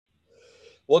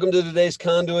Welcome to today's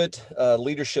Conduit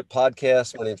Leadership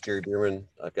Podcast. My name's Jerry Bierman.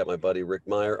 I've got my buddy Rick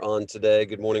Meyer on today.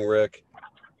 Good morning, Rick.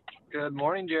 Good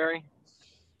morning, Jerry.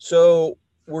 So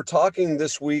we're talking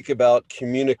this week about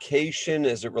communication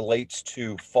as it relates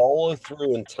to follow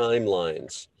through and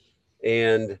timelines.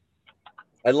 And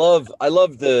I love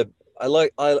the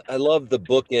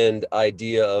bookend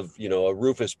idea of, a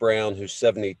Rufus Brown who's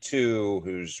 72,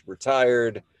 who's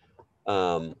retired.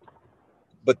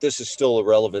 But this is still a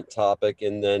relevant topic.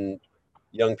 And then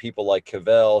young people like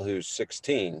Cavell, who's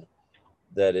 16,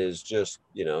 that is just,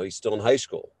 he's still in high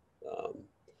school.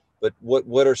 But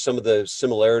what are some of the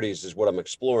similarities is what I'm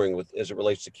exploring with as it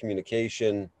relates to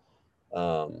communication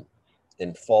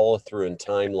and follow through and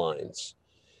timelines.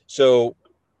 So,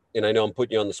 and I know I'm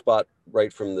putting you on the spot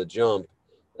right from the jump.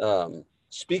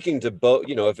 Speaking to both,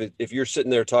 if you're sitting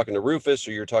there talking to Rufus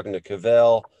or you're talking to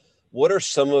Cavell, what are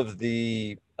some of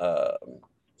the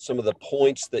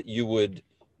points that you would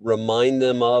remind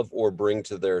them of or bring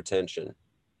to their attention?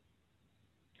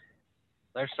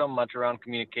 There's so much around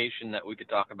communication that we could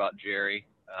talk about, Jerry,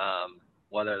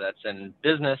 whether that's in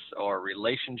business or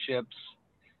relationships,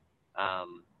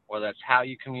 whether that's how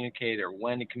you communicate or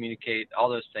when to communicate, all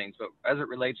those things. But as it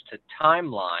relates to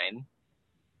timeline,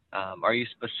 are you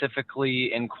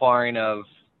specifically inquiring of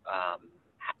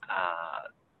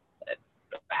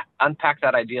unpack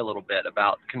that idea a little bit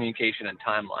about communication and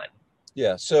timeline?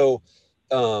 Yeah. So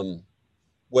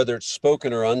whether it's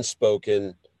spoken or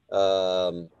unspoken,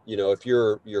 if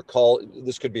your call,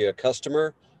 this could be a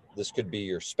customer, this could be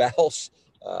your spouse,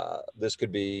 this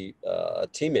could be a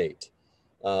teammate.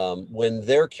 When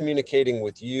they're communicating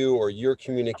with you or you're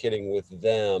communicating with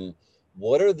them,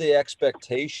 what are the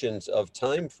expectations of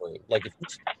time frame? Like if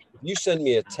you send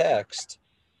me a text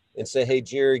and say, "Hey,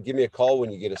 Jerry, give me a call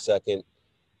when you get a second,"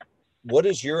 what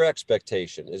is your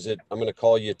expectation? Is it, I'm going to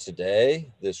call you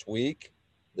today, this week,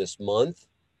 this month?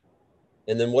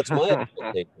 And then what's my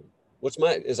expectation?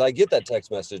 As I get that text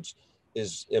message,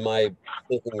 am I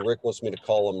thinking Rick wants me to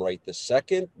call him right this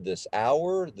second, this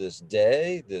hour, this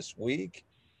day, this week?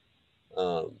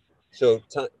 So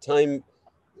time,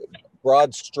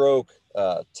 broad stroke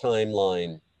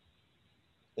timeline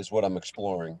is what I'm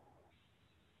exploring.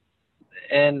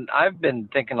 And I've been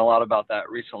thinking a lot about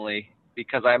that recently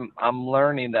because I'm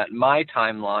learning that my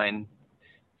timeline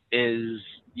is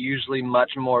usually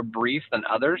much more brief than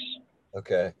others.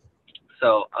 Okay.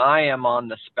 So I am on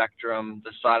the spectrum,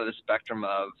 the side of the spectrum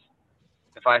of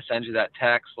if I send you that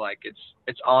text, like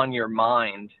it's on your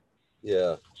mind.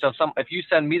 Yeah. So if you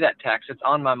send me that text, it's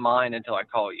on my mind until I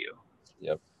call you.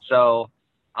 Yep. So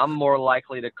I'm more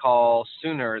likely to call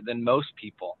sooner than most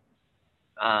people.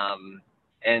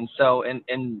 And so,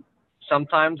 and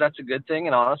sometimes that's a good thing,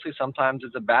 and honestly, sometimes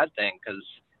it's a bad thing because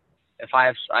if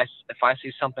I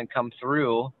see something come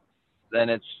through, then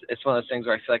it's one of those things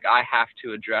where I feel like I have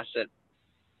to address it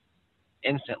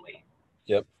instantly.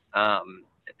 Yep.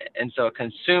 And so it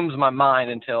consumes my mind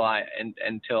until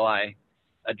I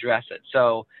address it.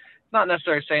 So, not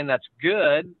necessarily saying that's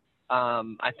good.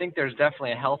 I think there's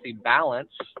definitely a healthy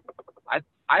balance.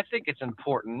 I think it's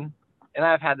important, and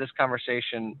I've had this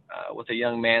conversation with a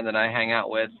young man that I hang out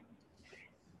with.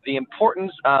 The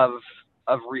importance of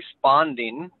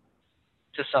responding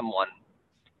to someone,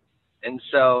 and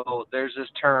so there's this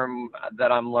term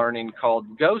that I'm learning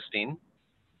called ghosting.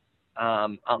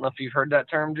 I don't know if you've heard that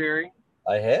term, Jerry.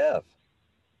 I have.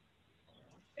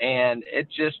 And it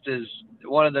just is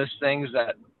one of those things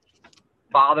that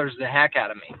bothers the heck out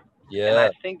of me. Yeah. And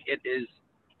I think it is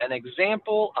an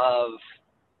example of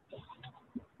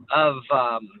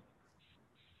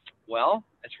well,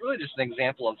 it's really just an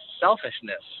example of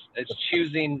selfishness. It's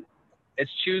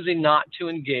choosing not to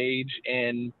engage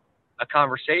in a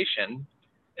conversation,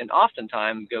 and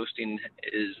oftentimes ghosting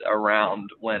is around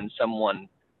when someone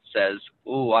says,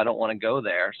 "Ooh, I don't want to go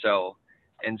there." So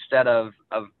instead of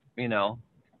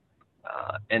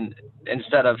and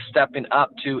instead of stepping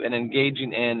up to and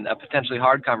engaging in a potentially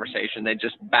hard conversation, they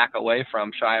just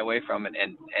shy away from it,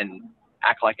 and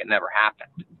act like it never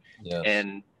happened. Yes.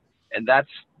 And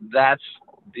that's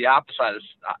the opposite side of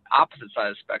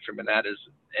the spectrum, and that is,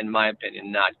 in my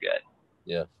opinion, not good.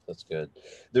 Yeah, that's good.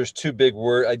 There's two big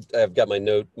words. I've got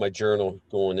my journal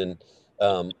going, and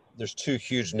there's two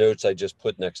huge notes I just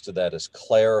put next to that is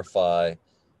clarify,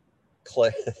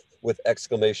 with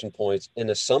exclamation points, and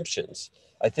assumptions.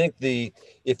 I think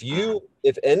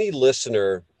if any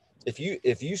listener, if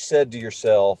you said to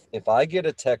yourself, if I get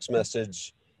a text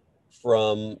message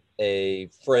from a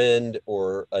friend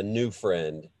or a new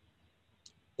friend,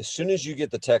 as soon as you get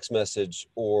the text message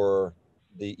or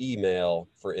the email,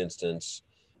 for instance,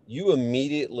 you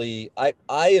immediately,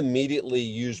 I immediately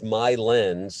use my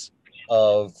lens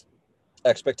of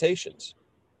expectations.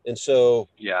 And so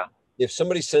Yeah. if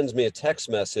somebody sends me a text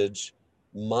message,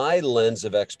 my lens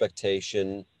of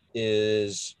expectation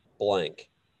is blank.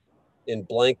 And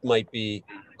blank might be,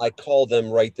 I call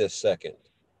them right this second.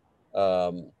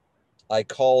 Um, I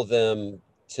call them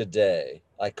today.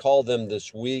 I call them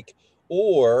this week,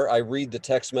 or I read the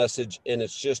text message and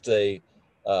it's just a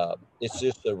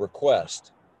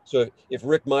request. So if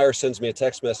Rick Meyer sends me a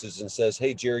text message and says,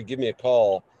 "Hey Jerry, give me a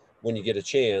call when you get a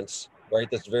chance," right?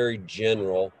 That's very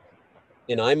general,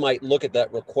 and I might look at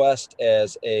that request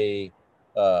as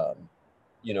um,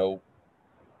 you know,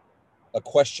 a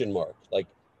question mark, like,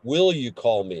 will you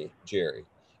call me, Jerry?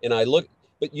 And I look,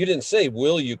 but you didn't say,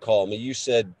 will you call me? You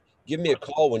said, give me a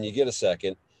call when you get a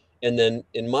second. And then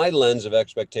in my lens of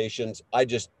expectations, I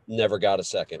just never got a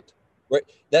second. Right.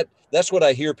 That's what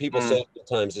I hear people Mm. say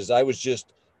sometimes is I was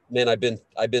just, man, I've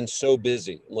been so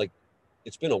busy. I'm like,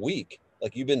 it's been a week.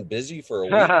 Like you've been busy for a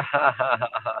week.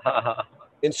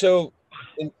 And so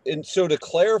and so to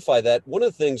clarify that, one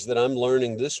of the things that I'm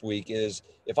learning this week is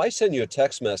if I send you a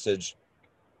text message,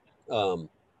 um,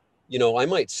 I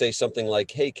might say something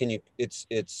like, "Hey, can you? It's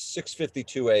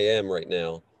 6:52 a.m. right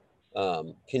now.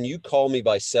 Can you call me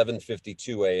by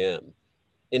 7:52 a.m.?"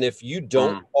 And Mm.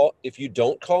 if you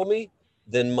don't call me,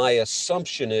 then my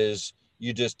assumption is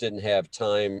you just didn't have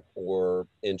time or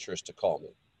interest to call me.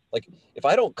 Like if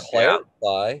I don't Yeah.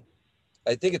 clarify,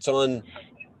 I think it's on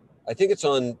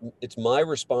it's my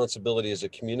responsibility as a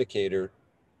communicator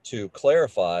to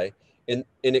clarify, and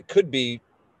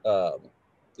um,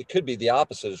 it could be the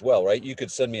opposite as well, right? You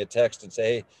could send me a text and say,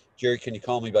 "Hey Jerry, can you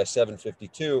call me by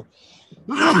 7:52?"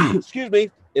 Excuse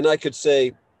me. And I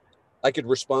could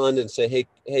respond and say,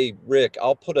 "Hey Rick,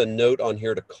 I'll put a note on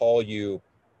here to call you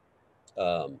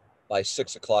um, by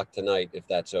 6 o'clock tonight if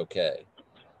that's okay."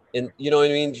 And you know what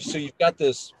I mean? So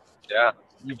Yeah.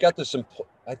 you've got this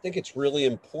I think it's really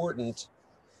important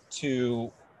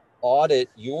to audit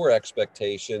your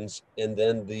expectations and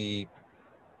then the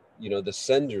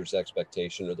sender's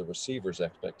expectation or the receiver's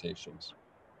expectations.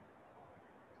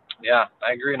 Yeah.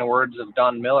 I agree. In the words of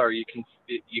Don Miller, you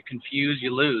confuse,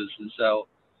 you lose. And so,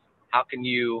 how can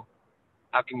you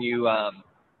how can you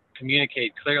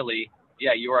communicate clearly?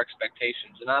 Yeah, your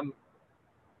expectations.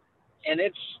 And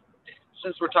it's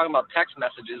since we're talking about text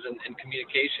messages and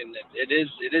communication, it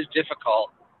is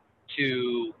difficult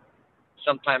to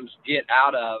sometimes get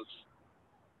out of.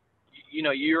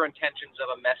 Your intentions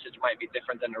of a message might be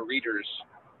different than a reader's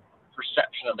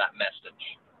perception of that message.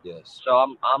 Yes. So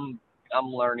I'm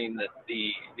learning that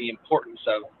the importance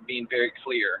of being very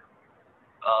clear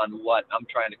on what I'm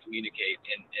trying to communicate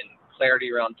and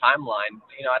clarity around timeline.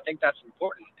 I think that's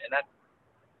important, and that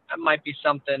might be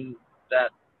something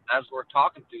that as we're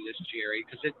talking through this, Jerry,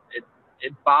 because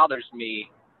it bothers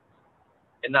me,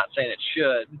 and not saying it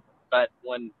should, but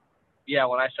when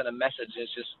I send a message,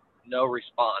 it's just no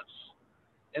response,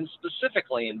 and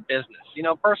specifically in business.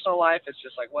 Personal life, it's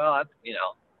just like, well,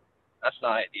 that's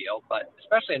not ideal, but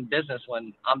especially in business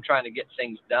when I'm trying to get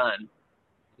things done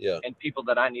Yeah. and people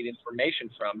that I need information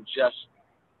from just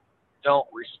don't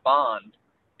respond,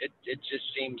 it just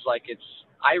seems like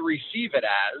I receive it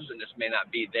as, and this may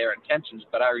not be their intentions,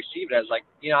 but I receive it as like,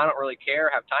 I don't really care,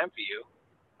 have time for you.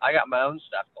 I got my own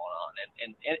stuff going on,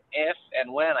 and if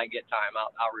and when I get time,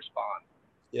 I'll respond.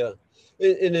 Yeah.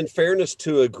 And in fairness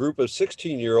to a group of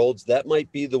 16-year-olds, that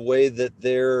might be the way that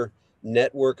their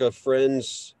network of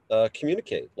friends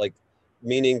communicate. Like,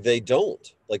 meaning they don't.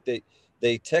 Like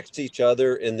they text each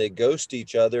other and they ghost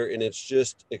each other, and it's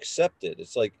just accepted.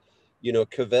 It's like,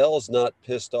 Cavell's not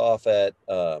pissed off at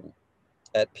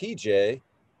PJ,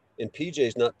 and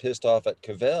PJ's not pissed off at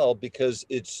Cavell because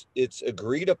it's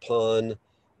agreed upon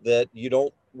that you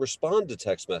don't respond to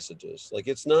text messages. Like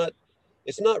it's not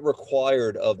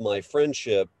required of my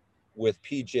friendship with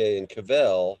PJ and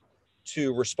Cavell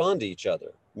to respond to each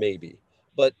other, maybe.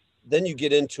 But then you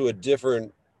get into a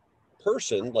different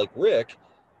person like Rick,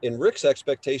 and Rick's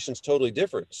expectations totally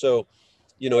different. So,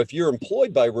 if you're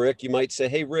employed by Rick, you might say,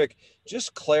 "Hey Rick,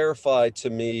 just clarify to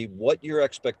me what your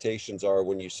expectations are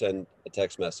when you send a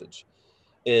text message."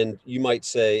 And you might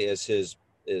say, as his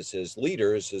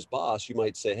leader, as his boss, you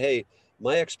might say, "Hey,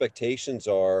 my expectations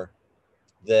are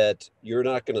that you're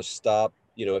not going to stop,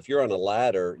 if you're on a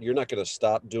ladder, you're not going to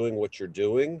stop doing what you're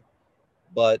doing,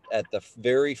 but at the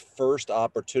very first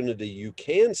opportunity you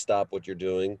can stop what you're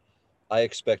doing, I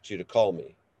expect you to call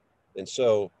me." And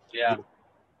so, Yeah. you know,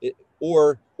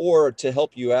 or to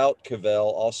help you out,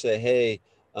 Cavell, I'll say, "Hey,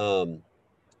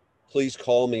 please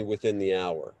call me within the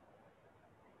hour."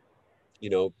 You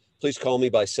know, please call me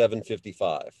by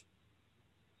 7:55.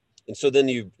 And so then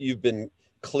you've been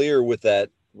clear with that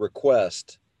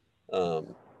request.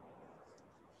 Um,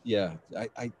 yeah,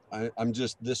 I'm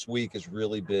just, this week has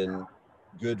really been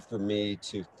good for me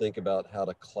to think about how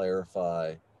to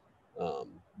clarify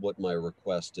what my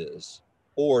request is,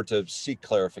 or to seek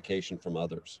clarification from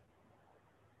others.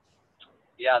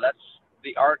 Yeah, that's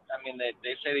the art. I mean,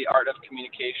 they say the art of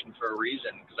communication for a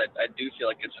reason, because I do feel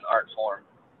like it's an art form,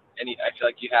 and I feel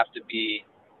like you have to be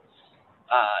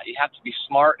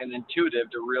smart and intuitive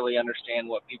to really understand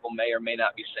what people may or may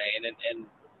not be saying,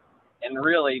 and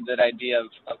really that idea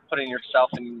of putting yourself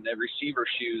in the receiver's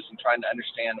shoes and trying to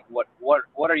understand what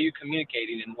are you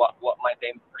communicating, and what might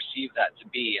they perceive that to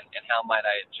be, and how might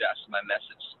I adjust my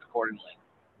message accordingly.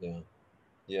 Yeah,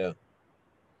 yeah,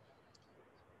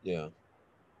 yeah.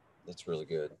 That's really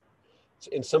good.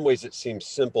 In some ways, it seems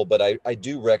simple, but I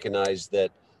do recognize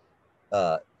that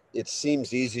uh, it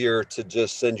seems easier to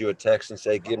just send you a text and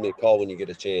say, "Give me a call when you get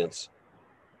a chance."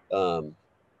 Um,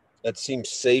 that seems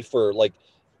safer. Like,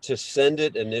 to send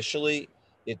it initially,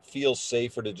 it feels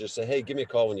safer to just say, "Hey, give me a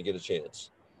call when you get a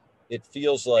chance." It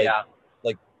feels Yeah,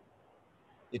 like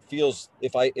it feels,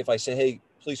 if I say, "Hey,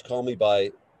 please call me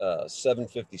by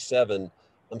 7:57,"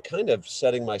 I'm kind of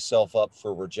setting myself up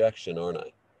for rejection, aren't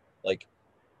I? Like,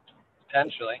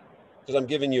 potentially. because I'm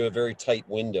giving you a very tight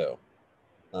window.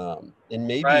 And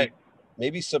Right.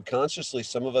 maybe subconsciously,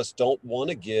 some of us don't want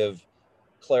to give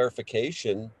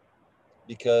clarification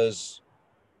because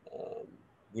um,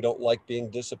 we don't like being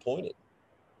disappointed.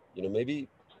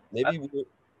 Maybe we,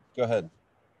 go ahead.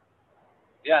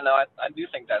 Yeah, no, I do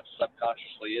think that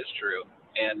subconsciously is true,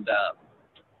 and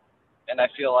I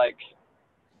feel like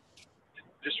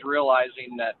just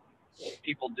realizing that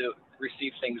people do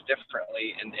receive things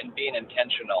differently, and being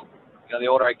intentional. The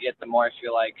older I get, the more I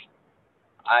feel like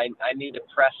I need to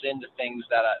press into things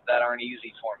that aren't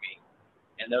easy for me,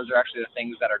 and those are actually the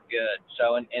things that are good.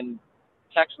 So, in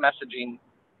text messaging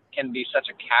can be such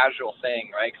a casual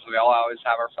thing, right? Because we all always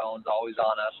have our phones always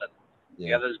on us, and we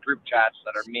Yeah, have those group chats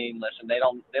that are meaningless, and they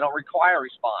don't require a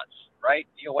response, right?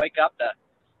 You wake up to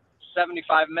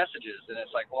 75 messages, and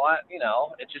it's like, well,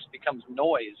 it just becomes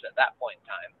noise at that point in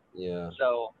time. yeah,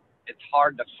 So it's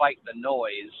hard to fight the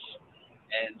noise,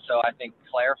 and so I think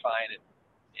clarifying it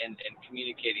and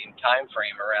communicating time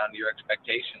frame around your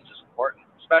expectations is important,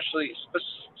 especially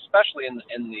in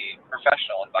the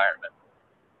professional environment.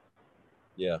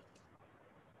 yeah,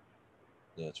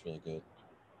 yeah. It's really good.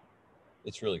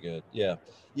 It's really good. Yeah,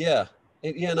 yeah,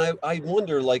 yeah. And I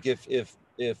wonder, like, if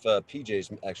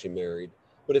PJ's actually married,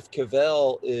 but if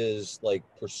Cavell is like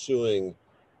pursuing,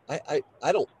 I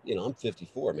don't, I'm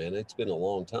 54, man. It's been a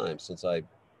long time since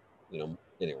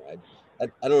anyway, I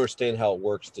don't understand how it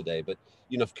works today, but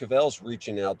if Cavell's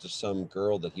reaching out to some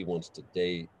girl that he wants to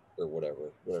date, or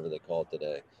whatever they call it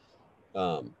today,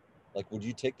 um, like, would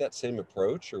you take that same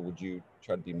approach, or would you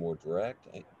try to be more direct?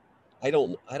 I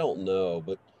don't know,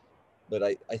 but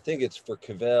I think it's for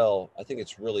Cavell. I think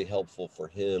it's really helpful for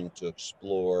him to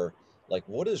explore, like,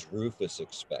 what does Rufus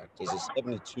expect as a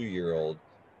 72-year-old?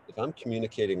 If I'm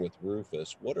communicating with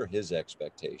Rufus, what are his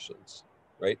expectations?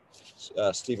 Right?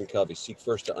 Stephen Covey: seek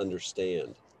first to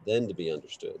understand, then to be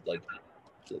understood. Like,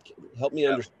 help me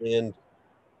Yep. understand.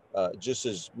 Just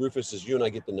as Rufus, as you and I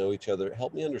get to know each other,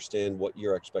 help me understand what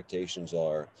your expectations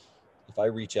are. If I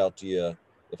reach out to you,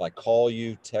 if I call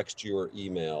you, text you, or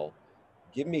email,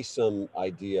 give me some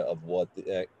idea of what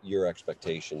your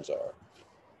expectations are.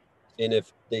 And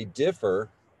if they differ,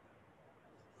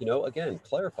 again,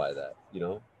 clarify that.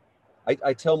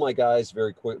 I tell my guys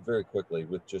very quickly,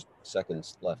 with just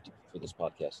seconds left for this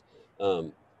podcast.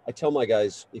 I tell my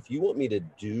guys, if you want me to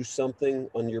do something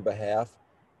on your behalf,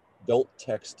 don't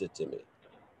text it to me.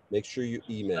 Make sure you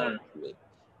email Mm. it to me.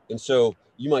 And so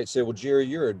you might say, well, Jerry,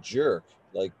 you're a jerk.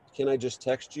 Like, can I just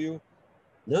text you?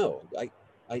 No,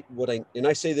 and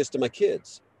I say this to my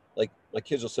kids. Like, my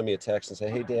kids will send me a text and say,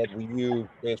 "Hey, Dad, will you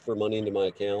transfer money into my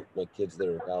account?" My kids that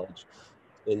are in college,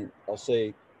 and I'll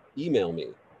say, "Email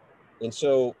me." And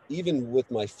so even with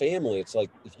my family, it's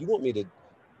like, if you want me to,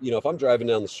 if I'm driving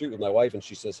down the street with my wife and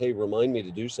she says, "Hey, remind me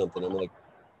to do something," I'm like,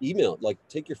 "Email, like,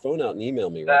 take your phone out and email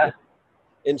me right now." Uh,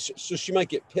 And so she might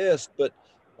get pissed, but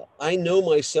I know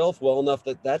myself well enough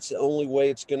that that's the only way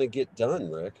it's going to get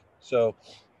done, Rick. So,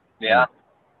 yeah,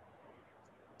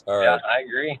 all yeah, right. I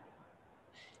agree.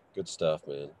 Good stuff,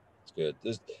 man. It's good.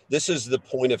 This is the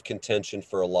point of contention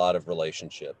for a lot of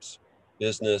relationships,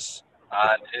 business,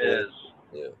 It professional, is.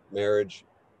 yeah, marriage.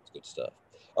 It's good stuff.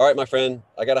 All right, my friend.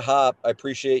 I got to hop. I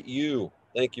appreciate you.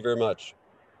 Thank you very much.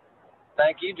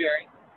 Thank you, Jerry.